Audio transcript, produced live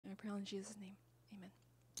pray all in Jesus' name. Amen.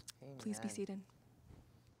 Amen. Please be seated.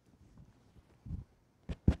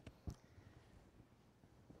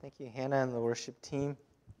 Thank you, Hannah and the worship team.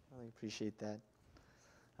 Really appreciate that.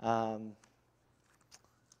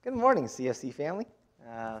 Good morning, CFC family.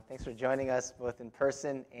 Thanks for joining us both in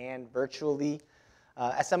person and virtually.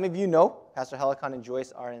 As some of you know, Pastor Helicon and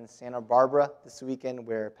Joyce are in Santa Barbara this weekend,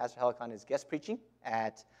 where Pastor Helicon is guest preaching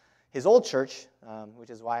at his old church,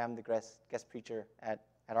 which is why I'm the guest preacher at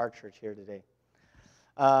our church here today.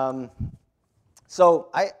 So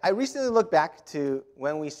I recently looked back to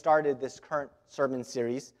when we started this current sermon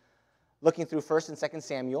series, looking through 1 and 2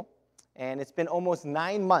 Samuel, and it's been almost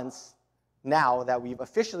 9 months now that we've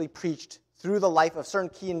officially preached through the life of certain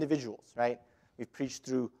key individuals, right? We've preached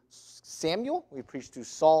through Samuel, we've preached through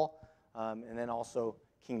Saul, and then also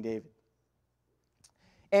King David.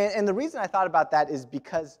 And the reason I thought about that is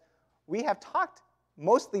because we have talked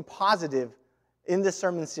mostly positive in this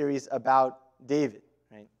sermon series about David,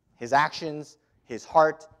 right? His actions, his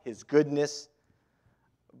heart, his goodness.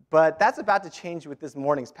 But that's about to change with this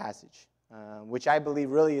morning's passage, which I believe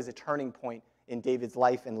really is a turning point in David's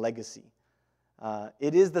life and legacy.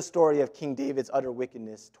 It is the story of King David's utter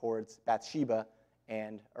wickedness towards Bathsheba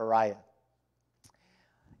and Uriah.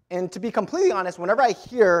 And to be completely honest, whenever I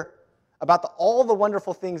hear about all the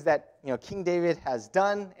wonderful things that King David has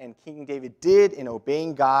done and King David did in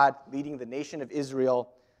obeying God, leading the nation of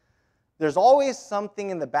Israel, there's always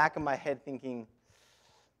something in the back of my head thinking,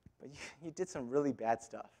 but you did some really bad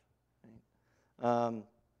stuff. Right?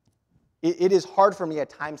 It is hard for me at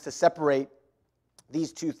times to separate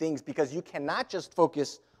these two things, because you cannot just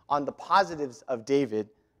focus on the positives of David,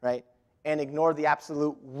 right, and ignore the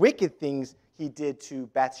absolute wicked things he did to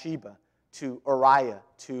Bathsheba, to Uriah,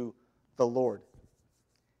 to the Lord.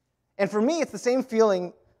 And for me, it's the same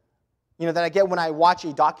feeling, that I get when I watch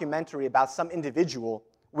a documentary about some individual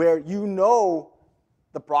where you know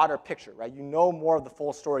the broader picture, right? You know more of the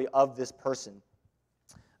full story of this person.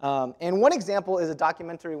 And one example is a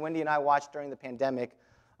documentary Wendy and I watched during the pandemic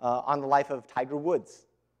on the life of Tiger Woods,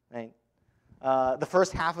 right? The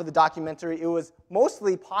first half of the documentary, it was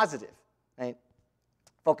mostly positive, right?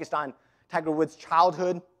 Focused on Tiger Woods'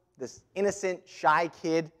 childhood, this innocent, shy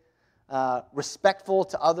kid, respectful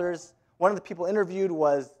to others. One of the people interviewed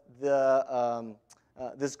was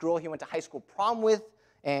this girl he went to high school prom with,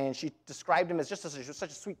 and she described him as just such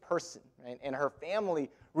a sweet person, right? And her family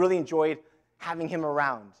really enjoyed having him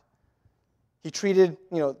around. She treated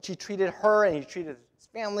her and he treated his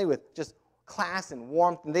family with just class and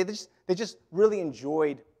warmth, and they just really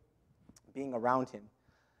enjoyed being around him.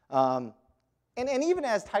 And even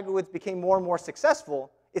as Tiger Woods became more and more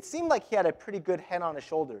successful, it seemed like he had a pretty good head on his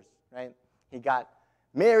shoulders, right? He got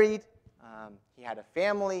married, he had a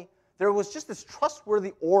family. There was just this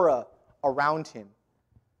trustworthy aura around him.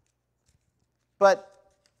 But,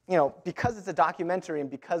 because it's a documentary and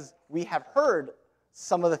because we have heard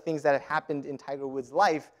some of the things that had happened in Tiger Woods'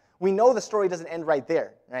 life, we know the story doesn't end right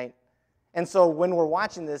there, right? And so when we're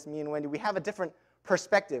watching this, me and Wendy, we have a different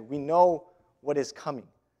perspective. We know what is coming.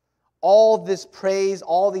 All this praise,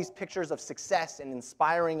 all these pictures of success and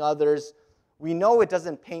inspiring others, we know it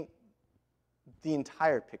doesn't paint the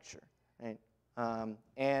entire picture, right?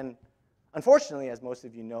 And unfortunately, as most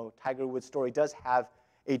of you know, Tiger Woods' story does have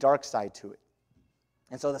a dark side to it.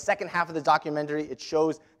 And so the second half of the documentary, it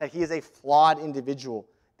shows that he is a flawed individual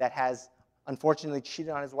that has unfortunately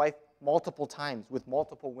cheated on his wife multiple times with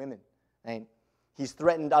multiple women. Right? He's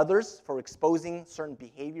threatened others for exposing certain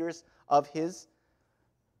behaviors of his.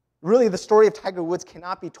 Really, the story of Tiger Woods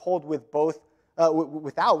cannot be told without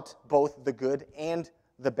both the good and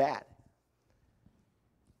the bad.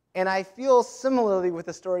 And I feel similarly with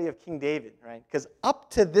the story of King David, right? Because up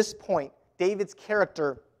to this point, David's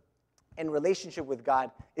character and relationship with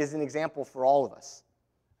God is an example for all of us.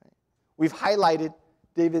 We've highlighted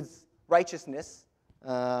David's righteousness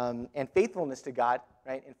and faithfulness to God,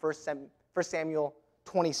 right, in 1 Samuel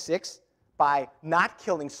 26 by not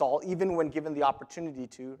killing Saul, even when given the opportunity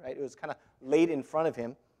to, right? It was kind of laid in front of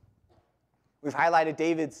him. We've highlighted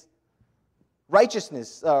David's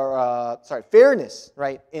fairness,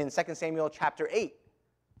 right, in 2 Samuel chapter 8.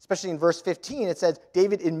 Especially in verse 15, it says,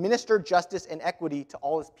 David administered justice and equity to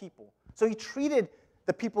all his people. So he treated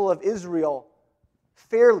the people of Israel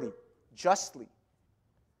fairly, justly.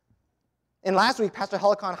 And last week, Pastor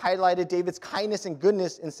Helicon highlighted David's kindness and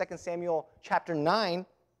goodness in 2 Samuel chapter 9,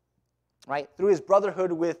 right, through his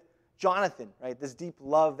brotherhood with Jonathan, right, this deep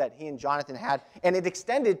love that he and Jonathan had. And it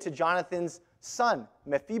extended to Jonathan's son,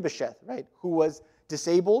 Mephibosheth, right, who was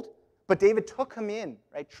disabled. But David took him in,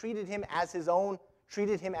 right, treated him as his own,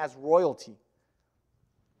 treated him as royalty.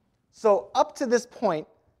 So up to this point,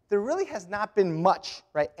 there really has not been much,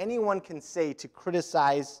 right, anyone can say to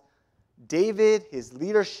criticize David, his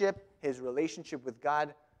leadership, his relationship with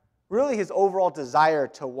God, really his overall desire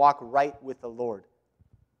to walk right with the Lord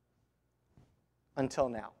until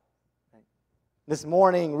now. Right? This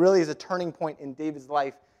morning really is a turning point in David's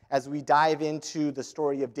life as we dive into the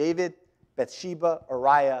story of David, Bathsheba,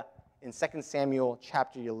 Uriah in 2 Samuel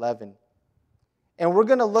chapter 11. And we're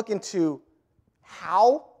going to look into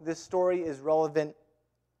how this story is relevant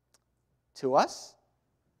to us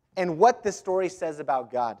and what this story says about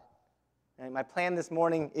God. And my plan this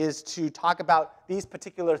morning is to talk about these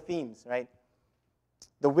particular themes, right?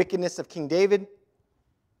 The wickedness of King David,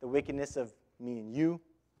 the wickedness of me and you,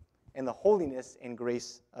 and the holiness and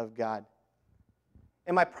grace of God.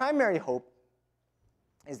 And my primary hope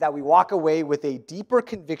is that we walk away with a deeper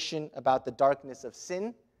conviction about the darkness of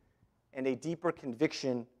sin and a deeper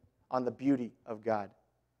conviction on the beauty of God.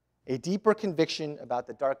 A deeper conviction about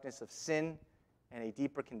the darkness of sin and a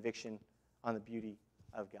deeper conviction on the beauty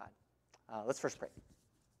of God. Let's first pray.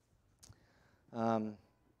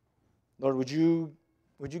 Lord, would you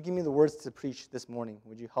give me the words to preach this morning?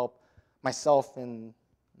 Would you help myself and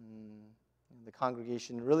the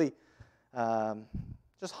congregation really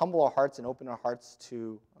just humble our hearts and open our hearts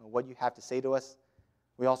to what you have to say to us?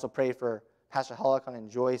 We also pray for Pastor Helicon and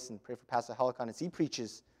Joyce, and pray for Pastor Helicon as he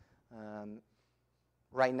preaches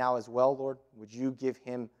right now as well, Lord. Would you give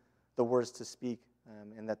him the words to speak,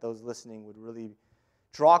 and that those listening would really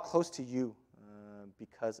draw close to you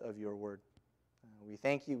because of your word. We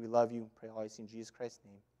thank you. We love you. Pray all this in Jesus Christ's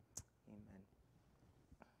name. Amen.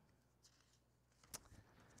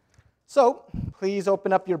 So, please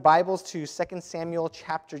open up your Bibles to 2 Samuel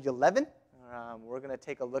chapter 11. We're going to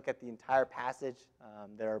take a look at the entire passage.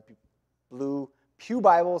 There are blue pew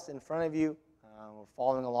Bibles in front of you. We're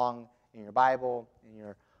following along in your Bible, in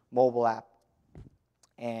your mobile app.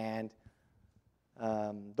 And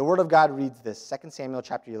the Word of God reads this, 2 Samuel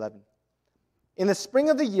chapter 11. In the spring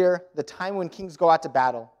of the year, the time when kings go out to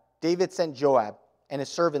battle, David sent Joab and his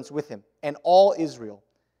servants with him, and all Israel.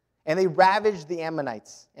 And they ravaged the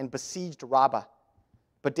Ammonites and besieged Rabbah.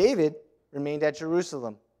 But David remained at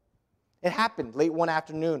Jerusalem. It happened late one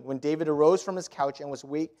afternoon when David arose from his couch and was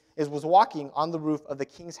walking on the roof of the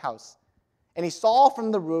king's house. And he saw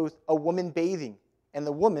from the roof a woman bathing, and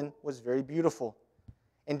the woman was very beautiful.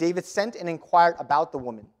 And David sent and inquired about the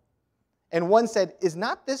woman. And one said, "Is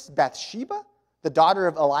not this Bathsheba, the daughter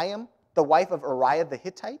of Eliam, the wife of Uriah the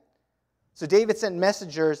Hittite?" So David sent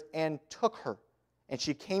messengers and took her. And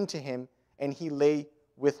she came to him, and he lay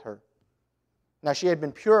with her. Now she had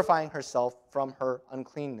been purifying herself from her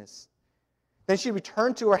uncleanness. Then she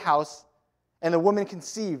returned to her house, and the woman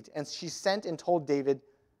conceived, and she sent and told David,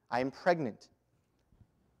 "I am pregnant."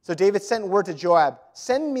 So David sent word to Joab,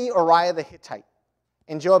 "Send me Uriah the Hittite."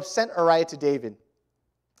 And Joab sent Uriah to David.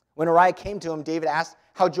 When Uriah came to him, David asked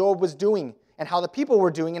how Joab was doing, and how the people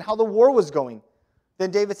were doing, and how the war was going.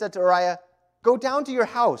 Then David said to Uriah, "Go down to your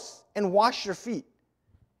house and wash your feet."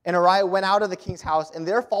 And Uriah went out of the king's house, and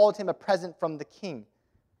there followed him a present from the king.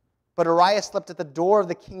 But Uriah slept at the door of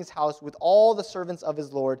the king's house with all the servants of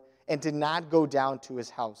his lord, and did not go down to his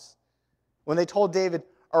house. When they told David,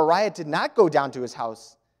 Uriah did not go down to his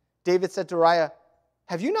house, David said to Uriah,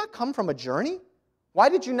 "Have you not come from a journey? Why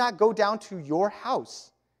did you not go down to your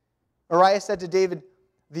house?" Uriah said to David,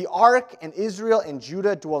 "The ark and Israel and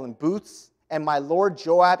Judah dwell in booths, and my lord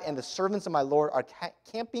Joab and the servants of my lord are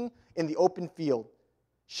camping in the open field.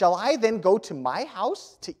 Shall I then go to my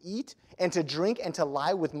house to eat and to drink and to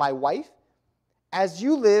lie with my wife? As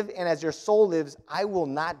you live and as your soul lives, I will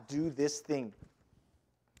not do this thing."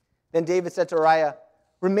 Then David said to Uriah,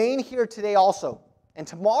 "Remain here today also, and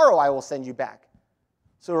tomorrow I will send you back."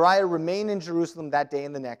 So Uriah remained in Jerusalem that day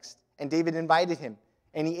and the next, and David invited him,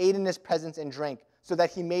 and he ate in his presence and drank, so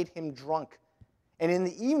that he made him drunk. And in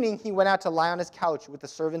the evening he went out to lie on his couch with the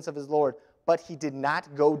servants of his lord, but he did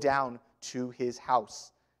not go down to his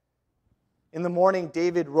house. In the morning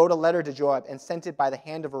David wrote a letter to Joab and sent it by the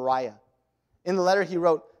hand of Uriah. In the letter he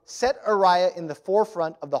wrote, "Set Uriah in the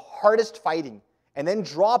forefront of the hardest fighting, and then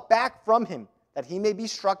draw back from him, that he may be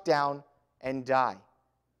struck down and die."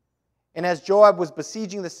 And as Joab was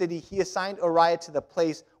besieging the city, he assigned Uriah to the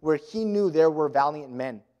place where he knew there were valiant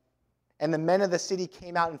men. And the men of the city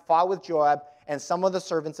came out and fought with Joab, and some of the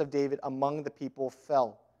servants of David among the people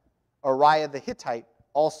fell. Uriah the Hittite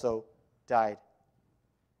also died.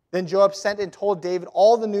 Then Joab sent and told David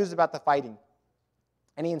all the news about the fighting.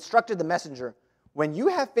 And he instructed the messenger, "When you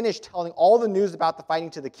have finished telling all the news about the fighting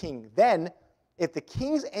to the king, then, if the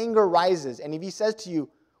king's anger rises, and if he says to you,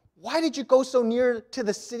 'Why did you go so near to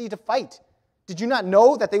the city to fight? Did you not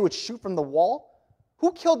know that they would shoot from the wall?'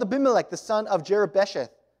 Who killed Abimelech, the son of Jerubbesheth?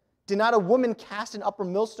 Did not a woman cast an upper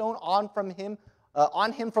millstone on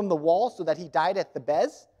him from the wall so that he died at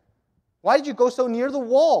Thebez? Why did you go so near the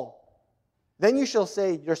wall? Then you shall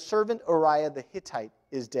say, your servant Uriah the Hittite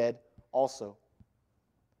is dead also.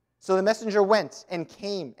 So the messenger went and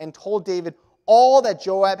came and told David all that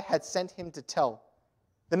Joab had sent him to tell.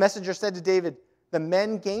 The messenger said to David, the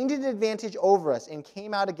men gained an advantage over us and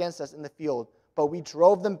came out against us in the field, but we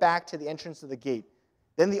drove them back to the entrance of the gate.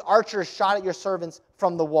 Then the archers shot at your servants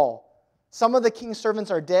from the wall. Some of the king's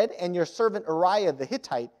servants are dead, and your servant Uriah the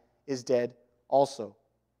Hittite is dead also.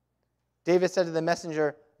 David said to the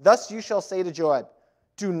messenger, thus you shall say to Joab,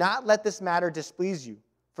 do not let this matter displease you,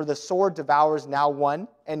 for the sword devours now one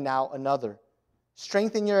and now another.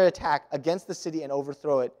 Strengthen your attack against the city and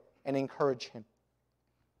overthrow it, and encourage him.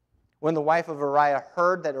 When the wife of Uriah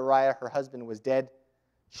heard that Uriah, her husband, was dead,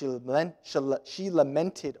 she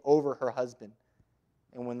lamented over her husband.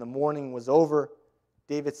 And when the mourning was over,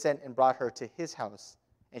 David sent and brought her to his house,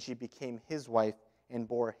 and she became his wife and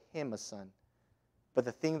bore him a son. But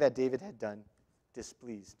the thing that David had done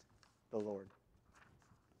displeased the Lord.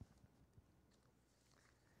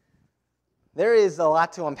 There is a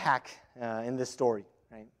lot to unpack in this story,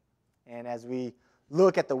 right? And as we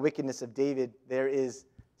look at the wickedness of David, there is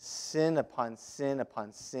sin upon sin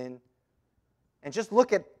upon sin. And just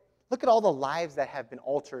look at all the lives that have been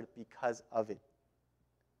altered because of it.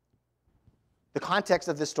 The context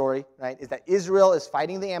of this story, right, is that Israel is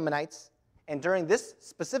fighting the Ammonites, and during this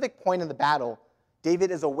specific point in the battle, David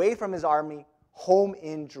is away from his army, home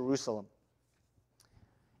in Jerusalem.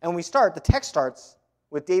 And the text starts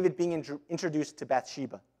with David being introduced to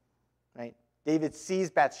Bathsheba, right? David sees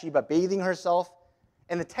Bathsheba bathing herself,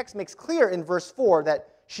 and the text makes clear in verse 4 that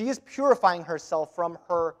she is purifying herself from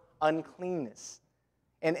her uncleanness.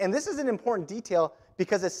 And this is an important detail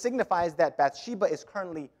because it signifies that Bathsheba is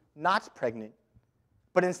currently not pregnant,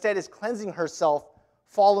 but instead is cleansing herself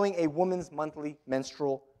following a woman's monthly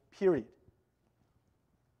menstrual period.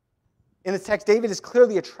 In the text, David is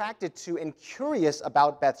clearly attracted to and curious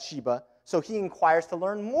about Bathsheba, so he inquires to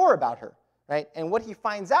learn more about her, right? And what he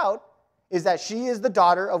finds out is that she is the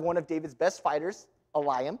daughter of one of David's best fighters,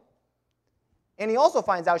 Eliam. And he also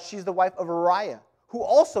finds out she's the wife of Uriah, who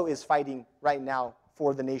also is fighting right now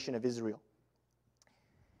for the nation of Israel.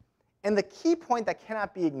 And the key point that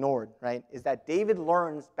cannot be ignored, right, is that David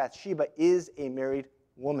learns Bathsheba is a married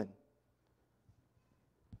woman.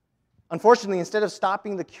 Unfortunately, instead of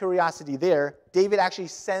stopping the curiosity there, David actually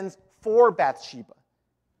sends for Bathsheba.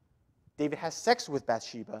 David has sex with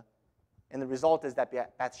Bathsheba, and the result is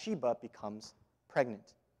that Bathsheba becomes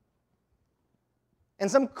pregnant. And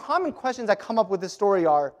some common questions that come up with this story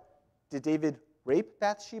are, did David rape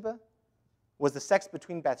Bathsheba? Was the sex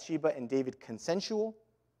between Bathsheba and David consensual?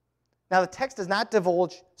 Now, the text does not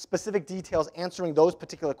divulge specific details answering those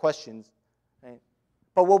particular questions, right?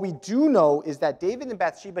 But what we do know is that David and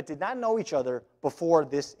Bathsheba did not know each other before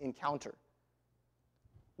this encounter.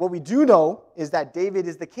 What we do know is that David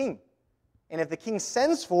is the king. And if the king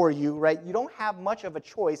sends for you, right, you don't have much of a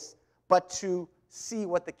choice but to see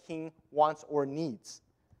what the king wants or needs.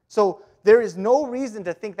 So there is no reason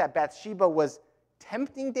to think that Bathsheba was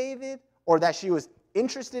tempting David or that she was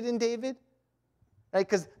interested in David. Right?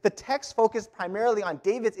 Because the text focused primarily on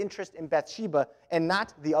David's interest in Bathsheba and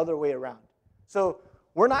not the other way around. So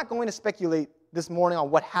we're not going to speculate this morning on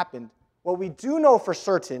what happened. What we do know for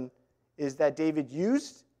certain is that David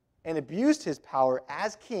used and abused his power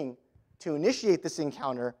as king to initiate this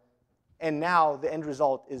encounter, and now the end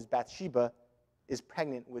result is Bathsheba is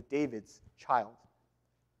pregnant with David's child.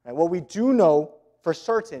 Right? What we do know for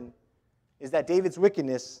certain is that David's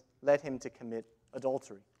wickedness led him to commit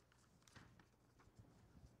adultery.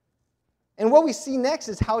 And what we see next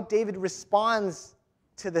is how David responds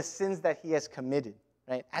to the sins that he has committed.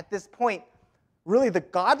 Right? At this point, really the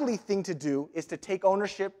godly thing to do is to take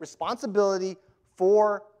ownership, responsibility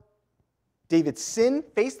for David's sin,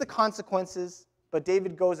 face the consequences, but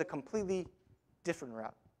David goes a completely different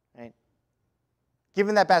route. Right?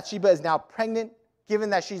 Given that Bathsheba is now pregnant, given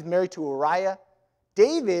that she's married to Uriah,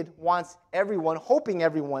 David wants everyone, hoping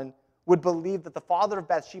everyone, would believe that the father of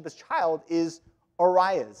Bathsheba's child is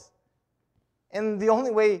Uriah's. And the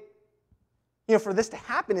only way, for this to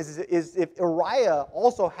happen is if Uriah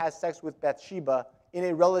also has sex with Bathsheba in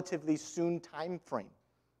a relatively soon time frame.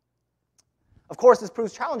 Of course, this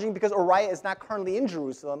proves challenging because Uriah is not currently in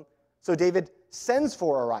Jerusalem, so David sends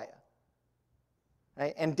for Uriah.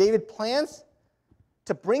 Right? And David plans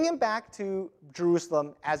to bring him back to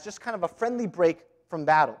Jerusalem as just kind of a friendly break from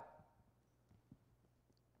battle.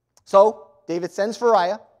 So David sends for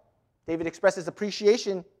Uriah. David expresses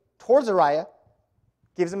appreciation towards Uriah.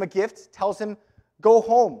 gives him a gift, tells him, go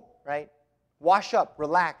home, right? Wash up,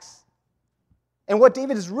 relax. And what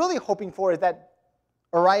David is really hoping for is that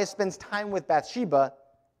Uriah spends time with Bathsheba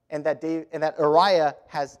and that Uriah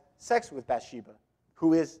has sex with Bathsheba,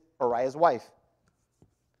 who is Uriah's wife.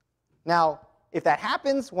 Now, if that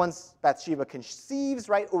happens, once Bathsheba conceives,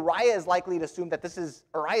 right, Uriah is likely to assume that this is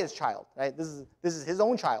Uriah's child, right? This is his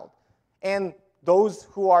own child. And those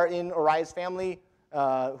who are in Uriah's family,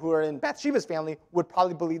 who are in Bathsheba's family, would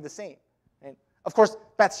probably believe the same. Right? Of course,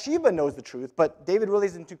 Bathsheba knows the truth, but David really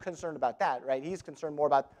isn't too concerned about that, right? He's concerned more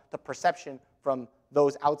about the perception from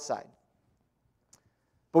those outside.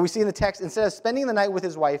 But we see in the text, instead of spending the night with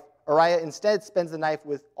his wife, Uriah instead spends the night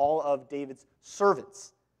with all of David's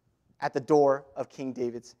servants at the door of King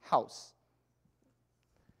David's house.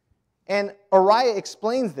 And Uriah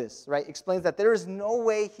explains this, right? Explains that there is no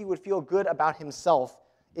way he would feel good about himself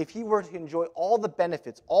if he were to enjoy all the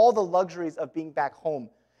benefits, all the luxuries of being back home,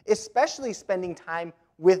 especially spending time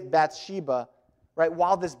with Bathsheba, right,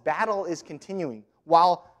 while this battle is continuing,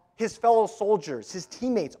 while his fellow soldiers, his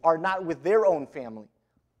teammates, are not with their own family.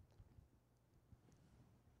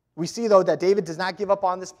 We see, though, that David does not give up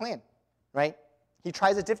on this plan, right? He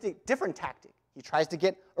tries a different tactic. He tries to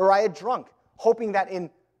get Uriah drunk, hoping that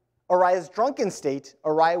in Uriah's drunken state,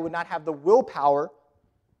 Uriah would not have the willpower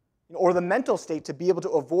or the mental state to be able to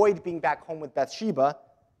avoid being back home with Bathsheba.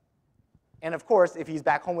 And of course, if he's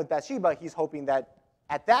back home with Bathsheba, he's hoping that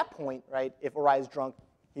at that point, right, if Uriah's drunk,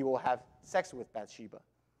 he will have sex with Bathsheba.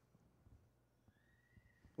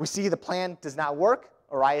 We see the plan does not work.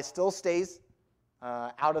 Uriah still stays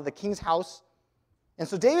out of the king's house. And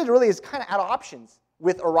so David really is kind of out of options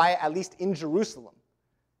with Uriah, at least in Jerusalem.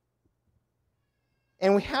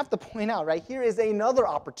 And we have to point out, right, here is another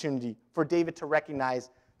opportunity for David to recognize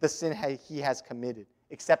the sin he has committed,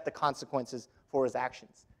 accept the consequences for his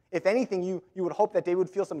actions. If anything, you would hope that David would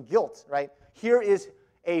feel some guilt, right? Here is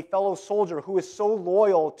a fellow soldier who is so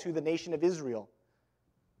loyal to the nation of Israel.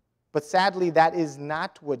 But sadly, that is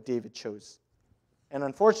not what David chose. And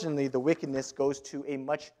unfortunately, the wickedness goes to a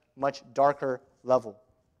much, much darker level.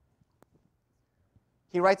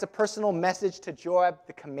 He writes a personal message to Joab,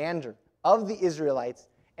 the commander of the Israelites,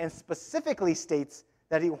 and specifically states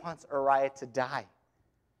that he wants Uriah to die.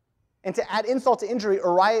 And to add insult to injury,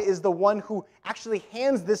 Uriah is the one who actually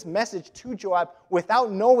hands this message to Joab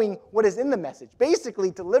without knowing what is in the message,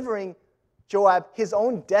 basically delivering Joab his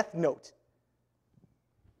own death note.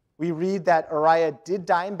 We read that Uriah did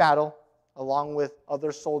die in battle along with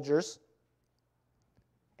other soldiers.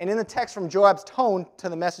 And in the text, from Joab's tone to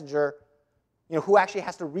the messenger, who actually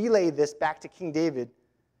has to relay this back to King David,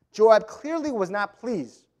 Joab clearly was not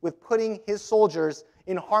pleased with putting his soldiers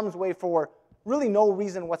in harm's way for really no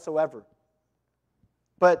reason whatsoever.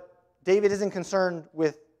 But David isn't concerned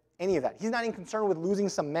with any of that. He's not even concerned with losing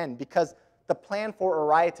some men because the plan for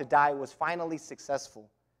Uriah to die was finally successful.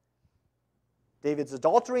 David's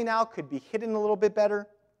adultery now could be hidden a little bit better.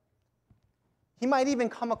 He might even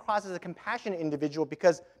come across as a compassionate individual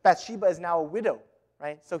because Bathsheba is now a widow,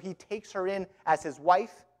 right? So he takes her in as his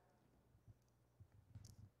wife.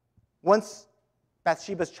 Once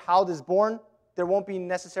Bathsheba's child is born, there won't be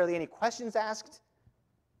necessarily any questions asked.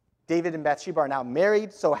 David and Bathsheba are now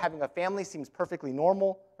married, so having a family seems perfectly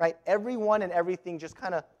normal, right? Everyone and everything just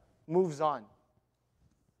kind of moves on.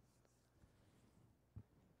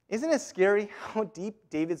 Isn't it scary how deep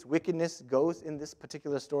David's wickedness goes in this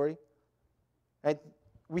particular story? Right?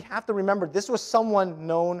 We have to remember this was someone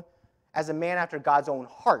known as a man after God's own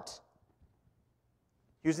heart.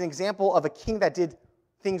 He was an example of a king that did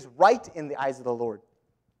things right in the eyes of the Lord.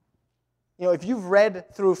 If you've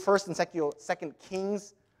read through 1st and 2nd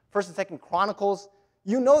Kings, 1st and 2nd Chronicles,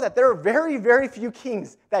 you know that there are very, very few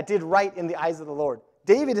kings that did right in the eyes of the Lord.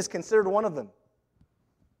 David is considered one of them.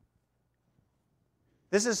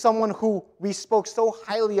 This is someone who we spoke so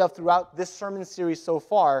highly of throughout this sermon series so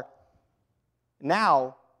far.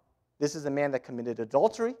 Now, this is a man that committed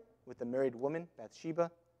adultery with a married woman, Bathsheba.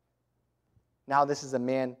 Now this is a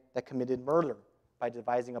man that committed murder by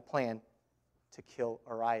devising a plan to kill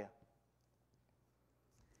Uriah.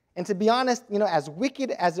 And to be honest, as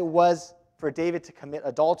wicked as it was for David to commit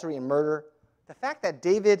adultery and murder, the fact that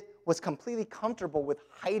David was completely comfortable with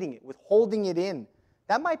hiding it, with holding it in,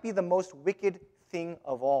 that might be the most wicked thing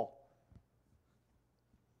of all.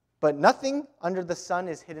 But nothing under the sun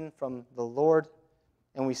is hidden from the Lord.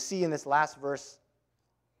 And we see in this last verse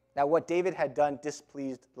that what David had done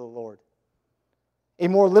displeased the Lord. A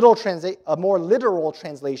more literal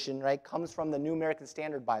translation, right, comes from the New American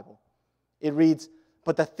Standard Bible. It reads,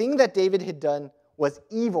 "But the thing that David had done was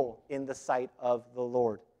evil in the sight of the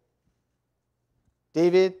Lord."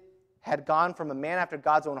 David had gone from a man after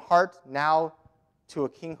God's own heart now to a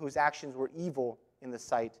king whose actions were evil in the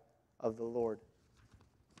sight of the Lord.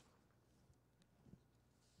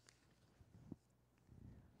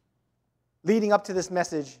 Leading up to this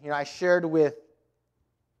message, I shared with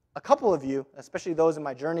a couple of you, especially those in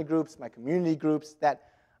my journey groups, my community groups, that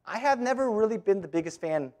I have never really been the biggest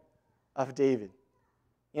fan of David.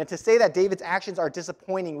 To say that David's actions are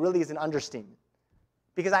disappointing really is an understatement,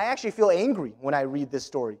 because I actually feel angry when I read this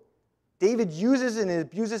story. David uses and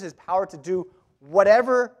abuses his power to do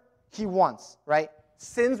whatever he wants, right?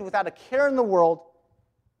 Sins without a care in the world.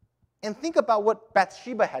 And think about what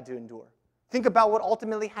Bathsheba had to endure. Think about what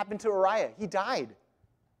ultimately happened to Uriah. He died.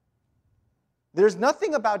 There's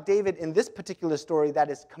nothing about David in this particular story that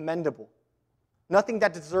is commendable. Nothing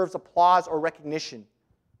that deserves applause or recognition.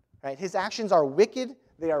 Right? His actions are wicked,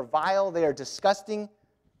 they are vile, they are disgusting.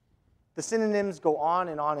 The synonyms go on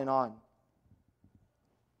and on and on.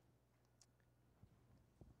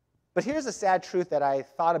 But here's a sad truth that I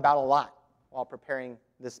thought about a lot while preparing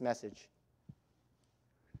this message.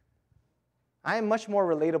 I am much more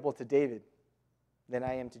relatable to David than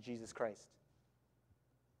I am to Jesus Christ.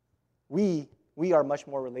 We are much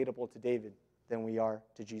more relatable to David than we are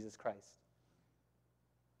to Jesus Christ.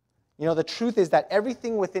 The truth is that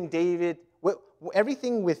everything within David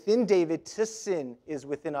to sin is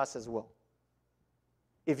within us as well.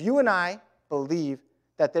 If you and I believe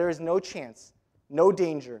that there is no chance, no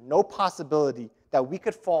danger, no possibility that we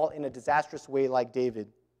could fall in a disastrous way like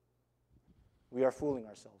David, we are fooling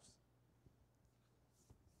ourselves.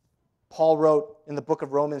 Paul wrote in the book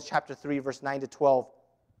of Romans chapter 3, verse 9 to 12,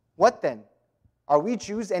 "What then? Are we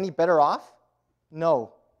Jews any better off?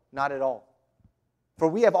 No, not at all. For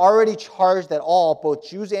we have already charged that all, both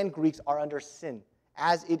Jews and Greeks, are under sin,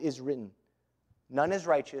 as it is written. None is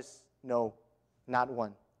righteous, no, not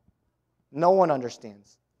one. No one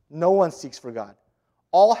understands. No one seeks for God.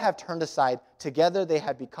 All have turned aside. Together they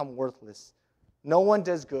have become worthless. No one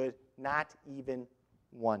does good, not even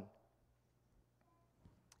one."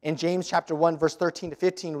 In James chapter 1, verse 13 to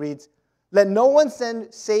 15 reads, "Let no one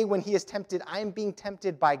say when he is tempted, 'I am being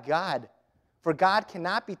tempted by God.' For God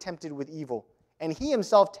cannot be tempted with evil, and he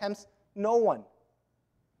himself tempts no one.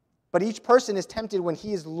 But each person is tempted when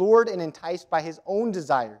he is lured and enticed by his own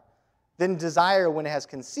desire. Then desire, when it has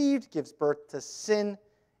conceived, gives birth to sin,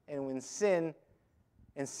 and sin,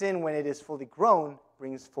 when it is fully grown,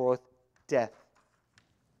 brings forth death."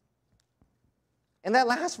 And that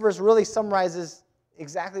last verse really summarizes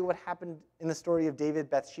exactly what happened in the story of David,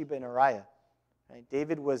 Bathsheba, and Uriah. Right?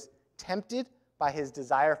 David was tempted by his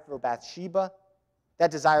desire for Bathsheba. That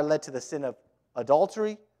desire led to the sin of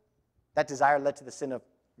adultery. That desire led to the sin of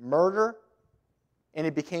murder. And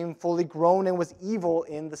it became fully grown and was evil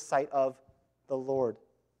in the sight of the Lord.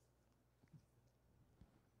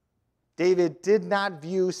 David did not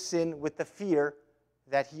view sin with the fear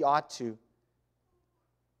that he ought to.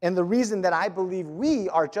 And the reason that I believe we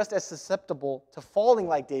are just as susceptible to falling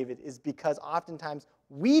like David is because oftentimes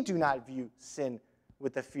we do not view sin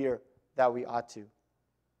with the fear that we ought to.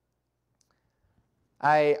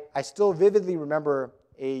 I still vividly remember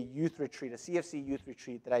a youth retreat, a CFC youth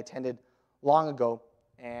retreat that I attended long ago.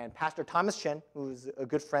 And Pastor Thomas Chen, who is a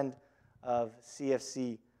good friend of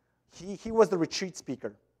CFC, he was the retreat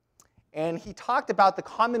speaker. And he talked about the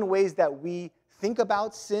common ways that we think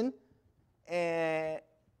about sin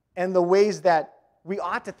and the ways that we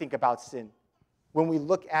ought to think about sin when we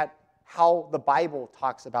look at how the Bible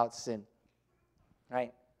talks about sin,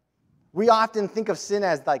 right? We often think of sin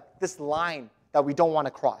as like this line that we don't want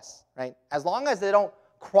to cross, right? As long as they don't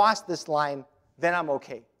cross this line, then I'm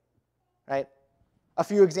okay, right? A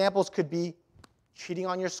few examples could be cheating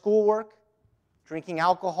on your schoolwork, drinking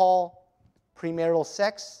alcohol, premarital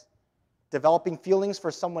sex, developing feelings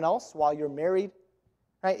for someone else while you're married.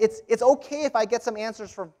 Right? It's okay if I get some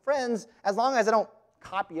answers from friends as long as I don't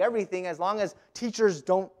copy everything, as long as teachers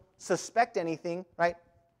don't suspect anything, right?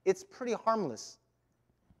 It's pretty harmless.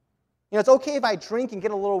 It's okay if I drink and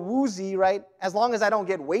get a little woozy, right? As long as I don't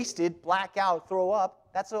get wasted, black out, throw up,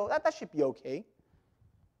 that should be okay.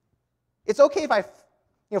 It's okay if I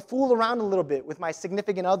fool around a little bit with my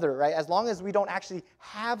significant other, right? As long as we don't actually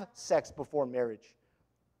have sex before marriage.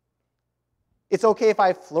 It's okay if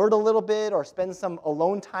I flirt a little bit or spend some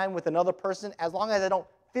alone time with another person as long as I don't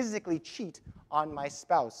physically cheat on my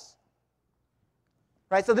spouse.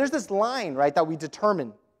 Right? So there's this line, right, that we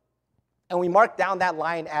determine. And we mark down that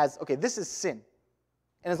line as, okay, this is sin.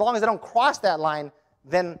 And as long as I don't cross that line,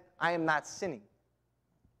 then I am not sinning.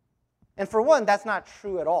 And for one, that's not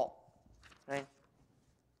true at all. Right?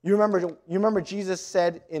 You remember Jesus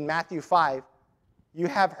said in Matthew 5, "You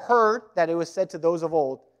have heard that it was said to those of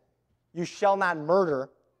old, you shall not murder,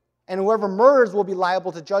 and whoever murders will be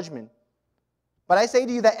liable to judgment. But I say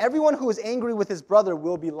to you that everyone who is angry with his brother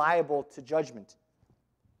will be liable to judgment.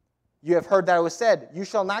 You have heard that it was said, you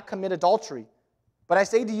shall not commit adultery. But I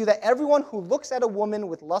say to you that everyone who looks at a woman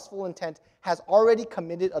with lustful intent has already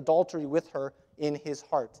committed adultery with her in his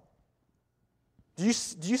heart. Do you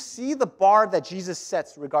see the bar that Jesus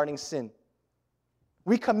sets regarding sin?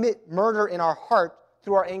 We commit murder in our heart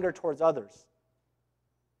through our anger towards others.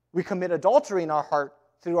 We commit adultery in our heart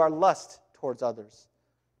through our lust towards others.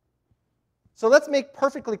 So let's make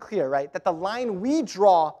perfectly clear, right, that the line we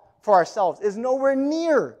draw for ourselves is nowhere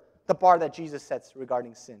near the bar that Jesus sets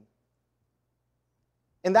regarding sin.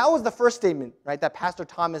 And that was the first statement, right, that Pastor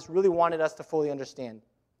Thomas really wanted us to fully understand.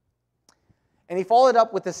 And he followed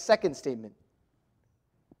up with the second statement.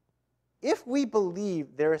 If we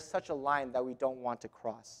believe there is such a line that we don't want to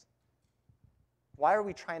cross, why are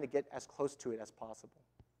we trying to get as close to it as possible?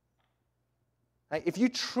 Right? If you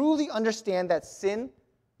truly understand that sin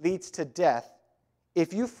leads to death,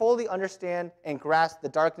 if you fully understand and grasp the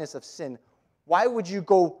darkness of sin, why would you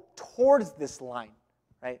go towards this line,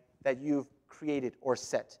 right, that you've created or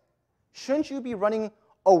set? Shouldn't you be running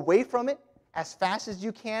away from it as fast as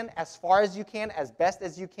you can, as far as you can, as best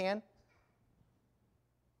as you can?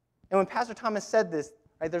 And when Pastor Thomas said this,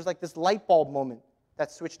 right, there's like this light bulb moment that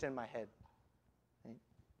switched in my head. Right?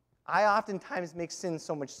 I oftentimes make sin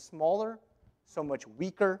so much smaller, so much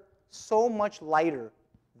weaker, so much lighter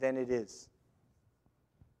than it is.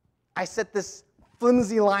 I set this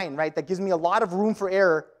flimsy line, right, that gives me a lot of room for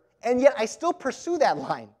error, and yet I still pursue that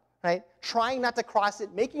line, right, trying not to cross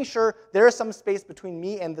it, making sure there is some space between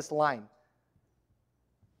me and this line.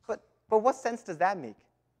 But what sense does that make?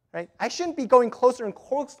 Right? I shouldn't be going closer and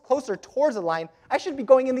closer towards the line. I should be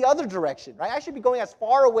going in the other direction. Right? I should be going as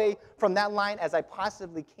far away from that line as I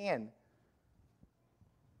possibly can.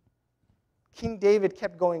 King David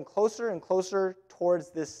kept going closer and closer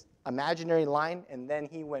towards this imaginary line, and then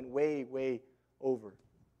he went way, way over.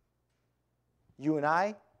 You and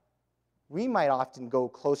I, we might often go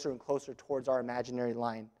closer and closer towards our imaginary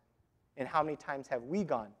line. And how many times have we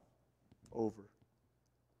gone over?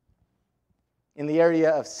 In the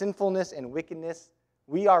area of sinfulness and wickedness,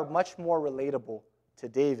 we are much more relatable to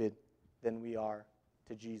David than we are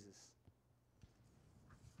to Jesus.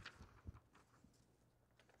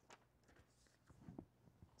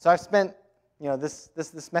 So I've spent,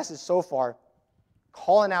 this message so far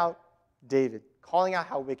calling out David, calling out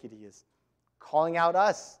how wicked he is, calling out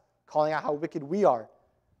us, calling out how wicked we are.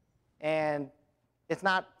 And it's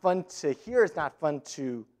not fun to hear, it's not fun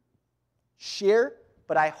to share,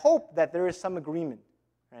 but I hope that there is some agreement,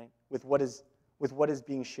 right, with what is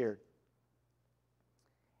being shared.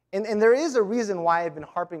 And there is a reason why I've been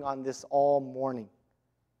harping on this all morning.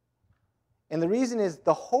 And the reason is,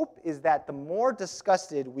 the hope is that the more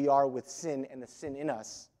disgusted we are with sin and the sin in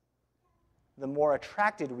us, the more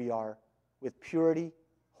attracted we are with purity,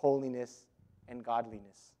 holiness, and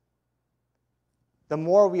godliness. The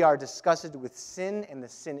more we are disgusted with sin and the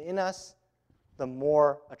sin in us, the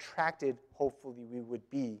more attracted, hopefully, we would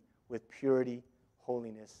be with purity,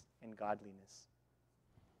 holiness, and godliness.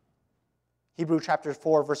 Hebrews chapter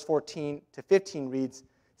 4, verse 14 to 15 reads,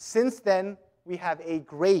 "Since then we have a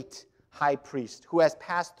great high priest who has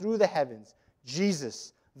passed through the heavens,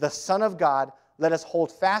 Jesus, the Son of God, let us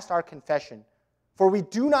hold fast our confession. For we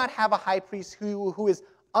do not have a high priest who is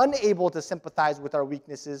unable to sympathize with our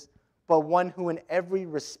weaknesses, but one who in every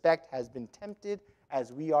respect has been tempted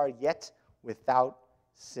as we are, yet without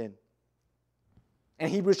sin." And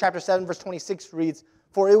Hebrews chapter 7, verse 26 reads,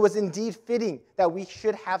 "For it was indeed fitting that we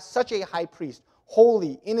should have such a high priest,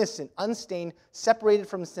 holy, innocent, unstained, separated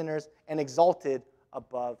from sinners, and exalted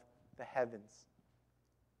above the heavens."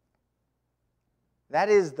 That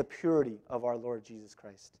is the purity of our Lord Jesus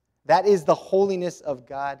Christ. That is the holiness of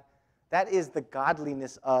God. That is the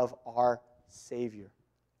godliness of our Savior.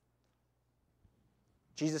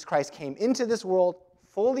 Jesus Christ came into this world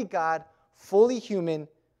fully God, fully human,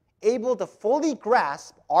 able to fully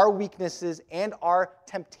grasp our weaknesses and our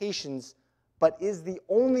temptations, but is the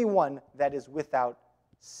only one that is without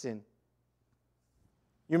sin.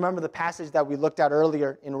 You remember the passage that we looked at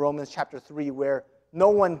earlier in Romans chapter 3 where no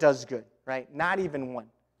one does good, right? Not even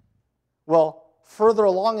one. Well, further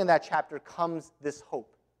along in that chapter comes this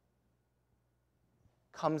hope,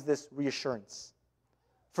 comes this reassurance.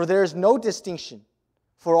 "For there is no distinction,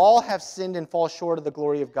 for all have sinned and fall short of the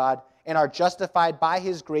glory of God, and are justified by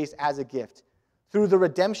his grace as a gift, through the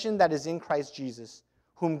redemption that is in Christ Jesus,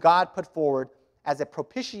 whom God put forward as a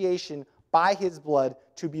propitiation by his blood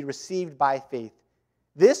to be received by faith.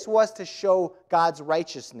 This was to show God's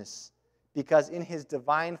righteousness, because in his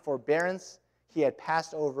divine forbearance he had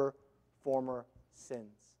passed over former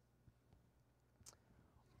sins.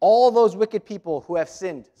 All those wicked people who have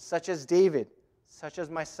sinned, such as David, such as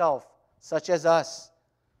myself, such as us,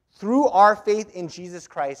 through our faith in Jesus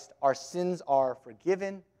Christ, our sins are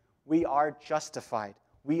forgiven, we are justified,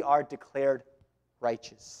 we are declared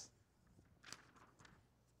righteous.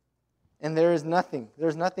 And there's nothing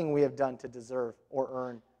we have done to deserve or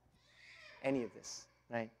earn any of this,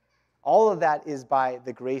 right? All of that is by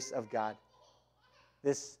the grace of God.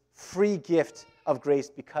 This free gift of grace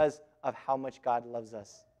because of how much God loves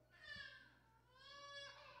us.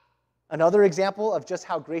 Another example of just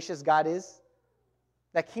how gracious God is,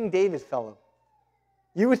 that King David fellow.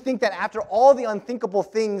 You would think that after all the unthinkable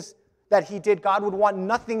things that he did, God would want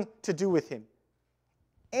nothing to do with him.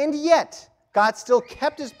 And yet, God still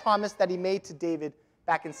kept his promise that he made to David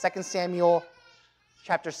back in 2 Samuel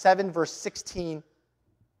chapter 7, verse 16.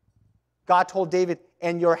 God told David,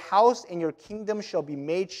 "And your house and your kingdom shall be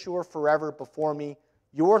made sure forever before me.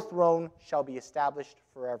 Your throne shall be established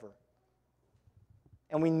forever."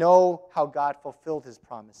 And we know how God fulfilled his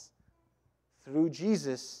promise through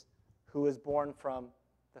Jesus, who was born from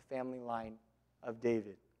the family line of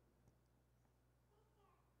David.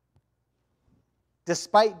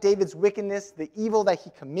 Despite David's wickedness, the evil that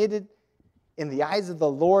he committed in the eyes of the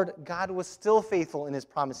Lord, God was still faithful in his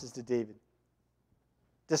promises to David.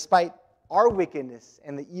 Despite our wickedness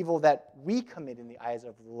and the evil that we commit in the eyes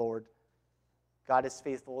of the Lord, God is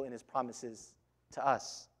faithful in his promises to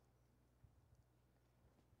us.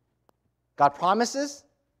 God promises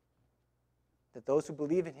that those who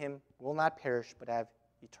believe in him will not perish but have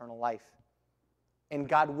eternal life. And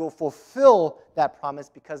God will fulfill that promise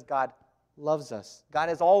because God loves us. God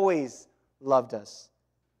has always loved us.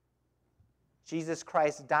 Jesus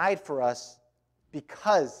Christ died for us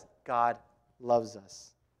because God loves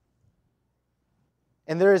us.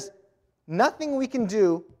 And there is nothing we can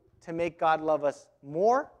do to make God love us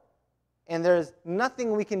more, and there is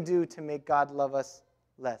nothing we can do to make God love us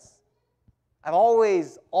less. I've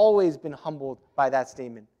always been humbled by that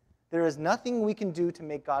statement. There is nothing we can do to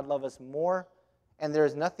make God love us more, and there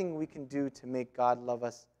is nothing we can do to make God love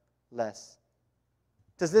us less.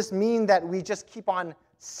 Does this mean that we just keep on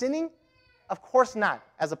sinning? Of course not,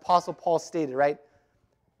 as Apostle Paul stated, right?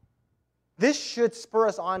 This should spur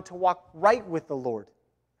us on to walk right with the Lord,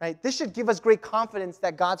 right? This should give us great confidence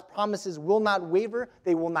that God's promises will not waver,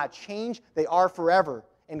 they will not change, they are forever,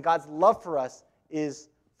 and God's love for us is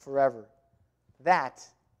forever. That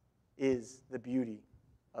is the beauty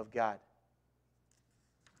of God.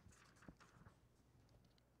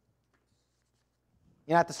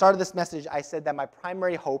 You know, at the start of this message, I said that my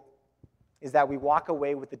primary hope is that we walk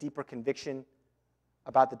away with a deeper conviction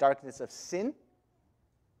about the darkness of sin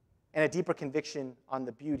and a deeper conviction on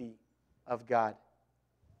the beauty of God.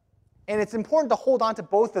 And it's important to hold on to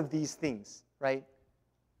both of these things, right?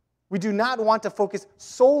 We do not want to focus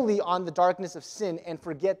solely on the darkness of sin and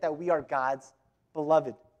forget that we are God's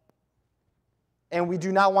beloved. And we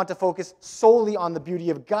do not want to focus solely on the beauty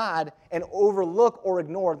of God and overlook or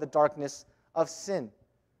ignore the darkness of sin.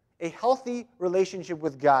 A healthy relationship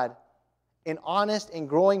with God, an honest and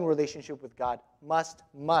growing relationship with God must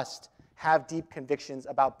have deep convictions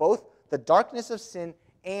about both the darkness of sin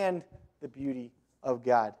and the beauty of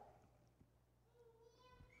God.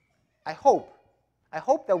 I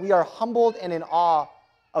hope that we are humbled and in awe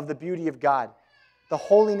of the beauty of God, the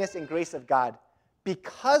holiness and grace of God,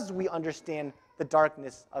 because we understand the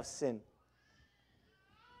darkness of sin.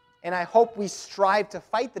 And I hope we strive to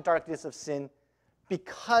fight the darkness of sin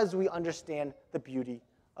because we understand the beauty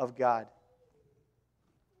of God.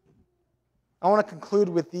 I want to conclude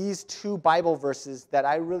with these two Bible verses that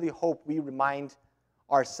I really hope we remind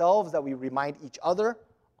ourselves, that we remind each other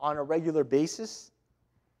on a regular basis.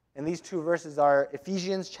 And these two verses are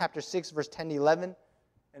Ephesians chapter 6, verse 10 to 11,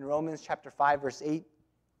 and Romans chapter 5, verse 8.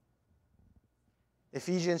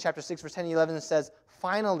 Ephesians chapter 6, verse 10 to 11 says,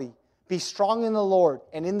 "Finally, be strong in the Lord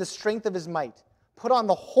and in the strength of his might. Put on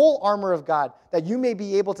the whole armor of God, that you may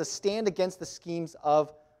be able to stand against the schemes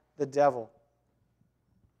of the devil."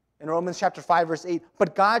 In Romans chapter 5, verse 8,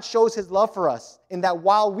 "But God shows his love for us, in that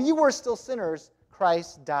while we were still sinners,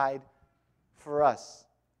 Christ died for us."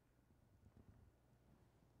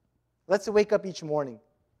 Let's wake up each morning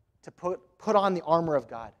to put on the armor of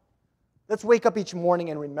God. Let's wake up each morning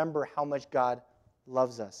and remember how much God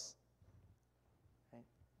loves us. Okay?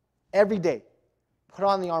 Every day, put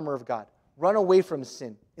on the armor of God. Run away from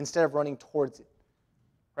sin instead of running towards it.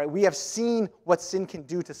 Right? We have seen what sin can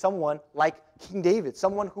do to someone like King David,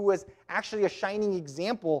 someone who was actually a shining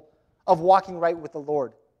example of walking right with the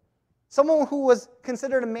Lord. someone who was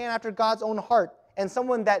considered a man after God's own heart, and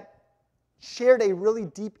someone that shared a really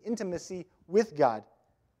deep intimacy with God.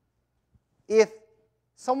 If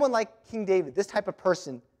someone like King David, this type of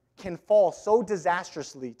person, can fall so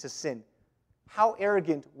disastrously to sin, how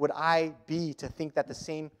arrogant would I be to think that the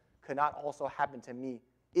same could not also happen to me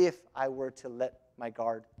if I were to let my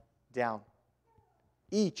guard down?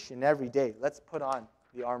 Each and every day, let's put on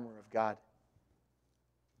the armor of God.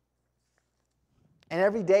 And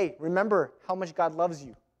every day, remember how much God loves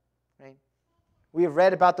you, right? We have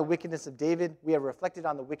read about the wickedness of David. We have reflected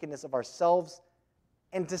on the wickedness of ourselves.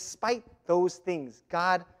 And despite those things,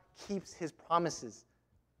 God keeps his promises.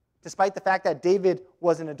 Despite the fact that David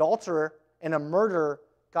was an adulterer and a murderer,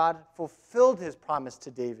 God fulfilled his promise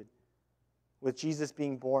to David with Jesus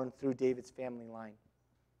being born through David's family line.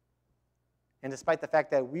 And despite the fact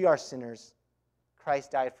that we are sinners,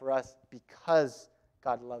 Christ died for us because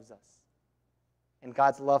God loves us. And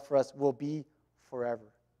God's love for us will be forever.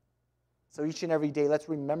 So each and every day, let's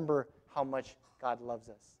remember how much God loves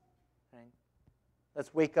us. Right?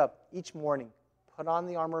 Let's wake up each morning, put on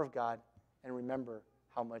the armor of God, and remember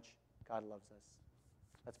how much God loves us.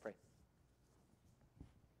 Let's pray.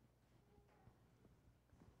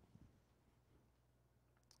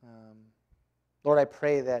 Lord, I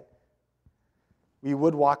pray that we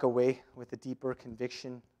would walk away with a deeper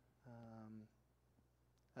conviction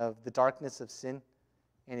of the darkness of sin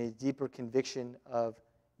and a deeper conviction of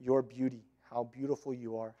your beauty, how beautiful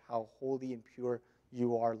you are, how holy and pure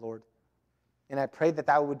you are, Lord. And I pray that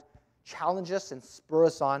that would challenge us and spur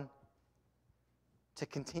us on to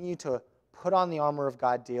continue to put on the armor of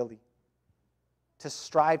God daily, to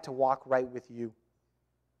strive to walk right with you.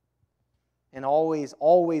 And always,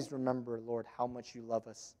 always remember, Lord, how much you love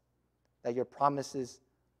us, that your promises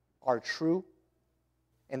are true,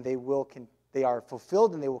 and they are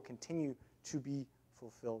fulfilled, and they will continue to be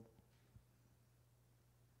fulfilled.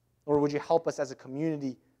 Lord, would you help us as a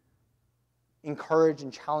community encourage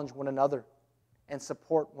and challenge one another and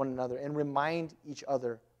support one another and remind each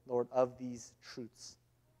other, Lord, of these truths.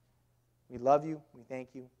 We love you. We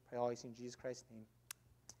thank you. Pray always in Jesus Christ's name.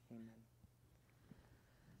 Amen.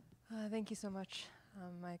 Thank you so much,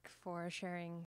 Mike, for sharing